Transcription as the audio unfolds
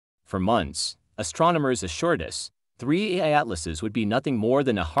For months, astronomers assured us 3 AI atlases would be nothing more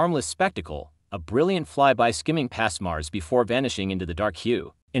than a harmless spectacle, a brilliant flyby skimming past Mars before vanishing into the dark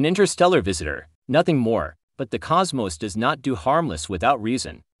hue. An interstellar visitor, nothing more. But the cosmos does not do harmless without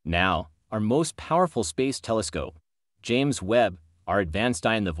reason. Now, our most powerful space telescope, James Webb, our advanced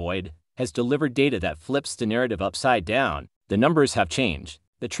eye in the void, has delivered data that flips the narrative upside down. The numbers have changed,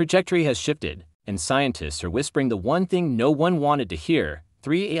 the trajectory has shifted, and scientists are whispering the one thing no one wanted to hear: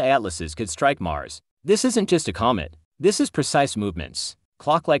 3 AI atlases could strike Mars. This isn't just a comet. This is precise movements,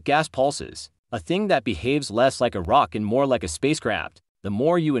 clock-like gas pulses, a thing that behaves less like a rock and more like a spacecraft. The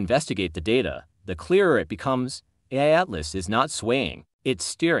more you investigate the data, the clearer it becomes. AI Atlas is not swaying, it's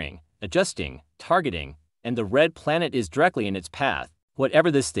steering, adjusting, targeting, and the red planet is directly in its path. Whatever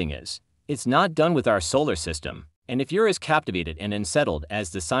this thing is, it's not done with our solar system. And if you're as captivated and unsettled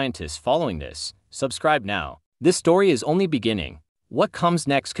as the scientists following this, subscribe now. This story is only beginning. What comes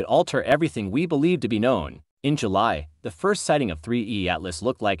next could alter everything we believe to be known. In July, the first sighting of 3E Atlas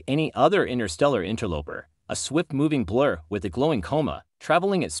looked like any other interstellar interloper, a swift-moving blur with a glowing coma,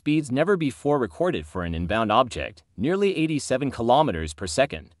 traveling at speeds never before recorded for an inbound object, nearly 87 kilometers per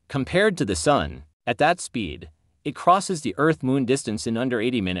second. Compared to the Sun, at that speed, it crosses the Earth-Moon distance in under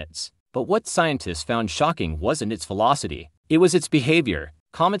 80 minutes. But what scientists found shocking wasn't its velocity, it was its behavior.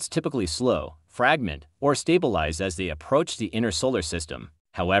 Comets typically slow, fragment, or stabilize as they approach the inner solar system.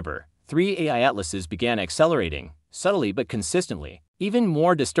 However, 3 AI atlases began accelerating, subtly but consistently. Even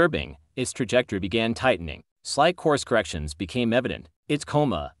more disturbing, its trajectory began tightening. Slight course corrections became evident. Its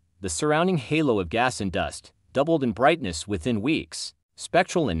coma, the surrounding halo of gas and dust, doubled in brightness within weeks.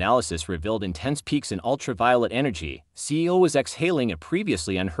 Spectral analysis revealed intense peaks in ultraviolet energy. CEO was exhaling at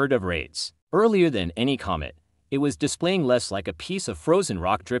previously unheard-of rates. Earlier than any comet, it was displaying less like a piece of frozen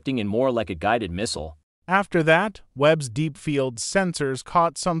rock drifting and more like a guided missile. After that, Webb's deep-field sensors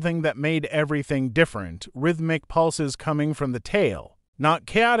caught something that made everything different: rhythmic pulses coming from the tail. Not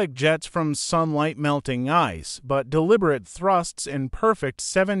chaotic jets from sunlight melting ice, but deliberate thrusts in perfect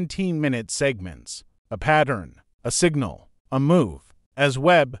 17-minute segments. A pattern, a signal, a move. As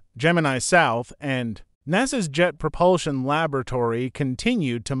Webb, Gemini South, and NASA's Jet Propulsion Laboratory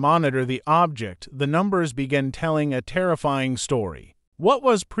continued to monitor the object, the numbers began telling a terrifying story. What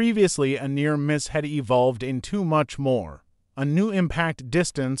was previously a near miss had evolved into much more. A new impact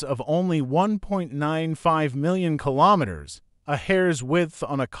distance of only 1.95 million kilometers, a hair's width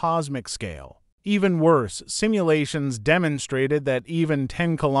on a cosmic scale. Even worse, simulations demonstrated that even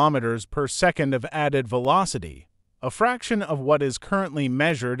 10 kilometers per second of added velocity, a fraction of what is currently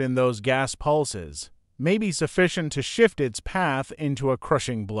measured in those gas pulses, may be sufficient to shift its path into a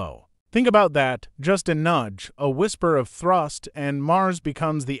crushing blow. Think about that, just a nudge, a whisper of thrust, and Mars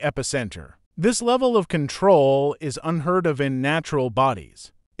becomes the epicenter. This level of control is unheard of in natural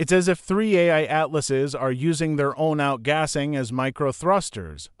bodies. It's as if 3 AI atlases are using their own outgassing as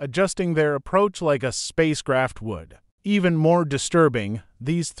microthrusters, adjusting their approach like a spacecraft would. Even more disturbing,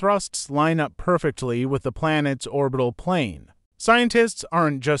 these thrusts line up perfectly with the planet's orbital plane. Scientists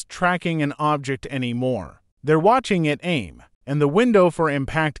aren't just tracking an object anymore. They're watching it aim, and the window for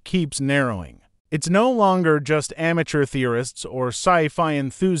impact keeps narrowing. It's no longer just amateur theorists or sci-fi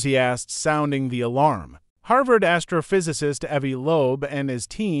enthusiasts sounding the alarm. Harvard astrophysicist Avi Loeb and his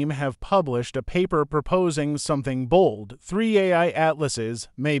team have published a paper proposing something bold: 3 AI atlases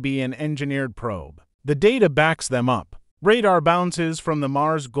may be an engineered probe. The data backs them up. Radar bounces from the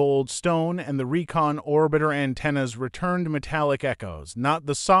Mars Gold Stone and the Recon Orbiter antennas returned metallic echoes, not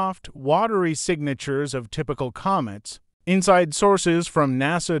the soft, watery signatures of typical comets. Inside sources from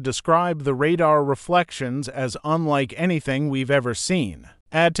NASA describe the radar reflections as unlike anything we've ever seen.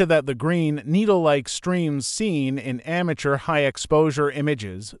 Add to that the green, needle-like streams seen in amateur high-exposure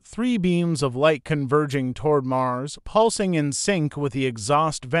images, 3 beams of light converging toward Mars, pulsing in sync with the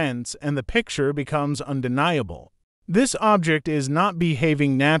exhaust vents, and the picture becomes undeniable. This object is not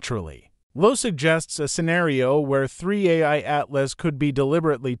behaving naturally. Lowe suggests a scenario where 3 AI atlas could be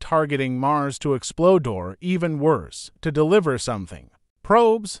deliberately targeting Mars to explode, or, even worse, to deliver something.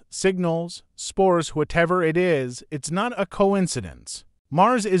 Probes, signals, spores, whatever it is, it's not a coincidence.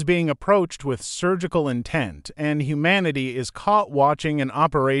 Mars is being approached with surgical intent, and humanity is caught watching an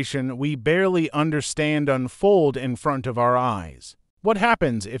operation we barely understand unfold in front of our eyes. What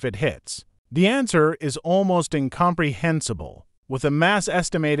happens if it hits? The answer is almost incomprehensible. With a mass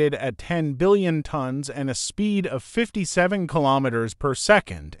estimated at 10 billion tons and a speed of 57 kilometers per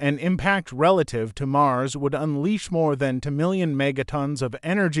second, an impact relative to Mars would unleash more than 2 million megatons of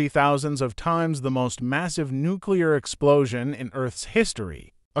energy, thousands of times the most massive nuclear explosion in Earth's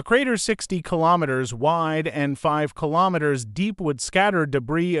history. A crater 60 kilometers wide and 5 kilometers deep would scatter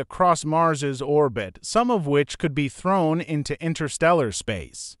debris across Mars's orbit, some of which could be thrown into interstellar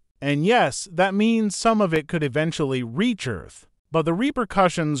space. And yes, that means some of it could eventually reach Earth, but the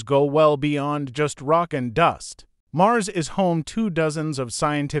repercussions go well beyond just rock and dust. Mars is home to dozens of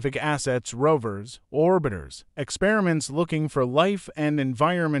scientific assets, rovers, orbiters, experiments looking for life and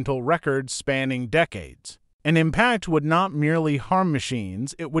environmental records spanning decades. An impact would not merely harm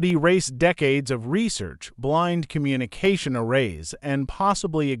machines, it would erase decades of research, blind communication arrays, and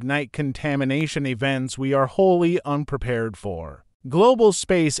possibly ignite contamination events we are wholly unprepared for. Global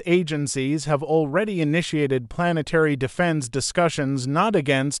space agencies have already initiated planetary defense discussions not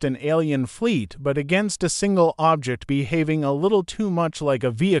against an alien fleet, but against a single object behaving a little too much like a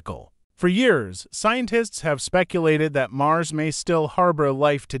vehicle. For years, scientists have speculated that Mars may still harbor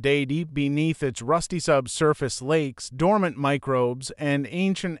life today deep beneath its rusty subsurface lakes, dormant microbes, and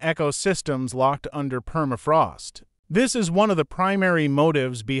ancient ecosystems locked under permafrost. This is one of the primary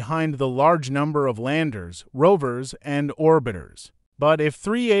motives behind the large number of landers, rovers, and orbiters. But if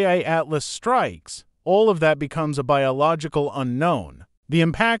 3AI Atlas strikes, all of that becomes a biological unknown. The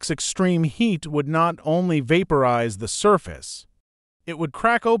impact's extreme heat would not only vaporize the surface, it would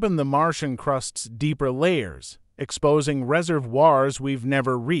crack open the Martian crust's deeper layers, exposing reservoirs we've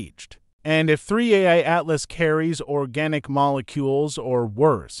never reached. And if 3AI Atlas carries organic molecules or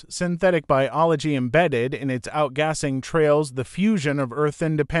worse, synthetic biology embedded in its outgassing trails, the fusion of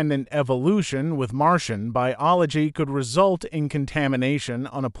Earth-independent evolution with Martian biology could result in contamination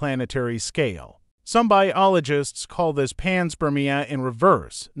on a planetary scale. Some biologists call this panspermia in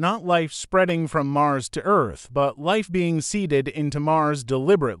reverse, not life spreading from Mars to Earth, but life being seeded into Mars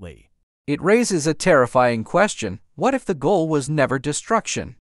deliberately. It raises a terrifying question. What if the goal was never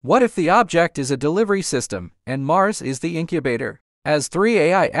destruction? What if the object is a delivery system, and Mars is the incubator? As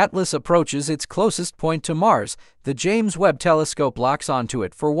 3AI Atlas approaches its closest point to Mars, the James Webb Telescope locks onto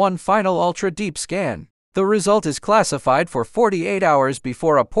it for one final ultra-deep scan. The result is classified for 48 hours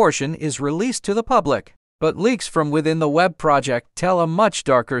before a portion is released to the public. But leaks from within the Webb project tell a much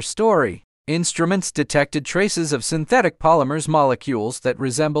darker story. Instruments detected traces of synthetic polymers molecules that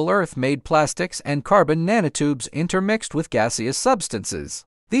resemble Earth-made plastics and carbon nanotubes intermixed with gaseous substances.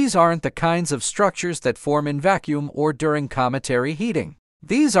 These aren't the kinds of structures that form in vacuum or during cometary heating.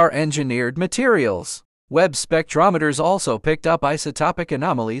 These are engineered materials. Webb spectrometers also picked up isotopic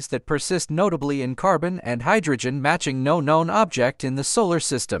anomalies that persist notably in carbon and hydrogen, matching no known object in the solar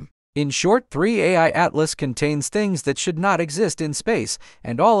system. In short, 3AI Atlas contains things that should not exist in space,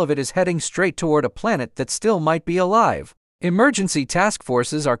 and all of it is heading straight toward a planet that still might be alive. Emergency task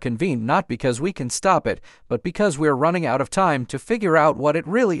forces are convened not because we can stop it, but because we're running out of time to figure out what it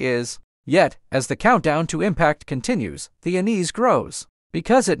really is. Yet, as the countdown to impact continues, the unease grows.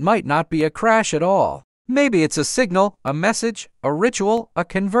 Because it might not be a crash at all. Maybe it's a signal, a message, a ritual, a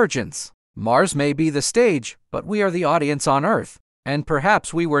convergence. Mars may be the stage, but we are the audience on Earth. And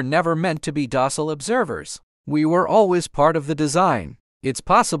perhaps we were never meant to be docile observers. We were always part of the design. It's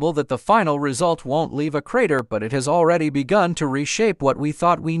possible that the final result won't leave a crater, but it has already begun to reshape what we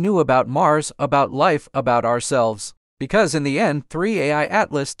thought we knew about Mars, about life, about ourselves. Because in the end, 3AI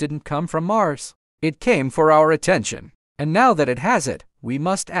Atlas didn't come from Mars. It came for our attention. And now that it has it, we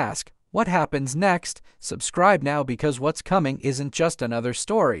must ask, what happens next? Subscribe now, because what's coming isn't just another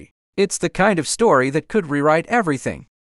story. It's the kind of story that could rewrite everything.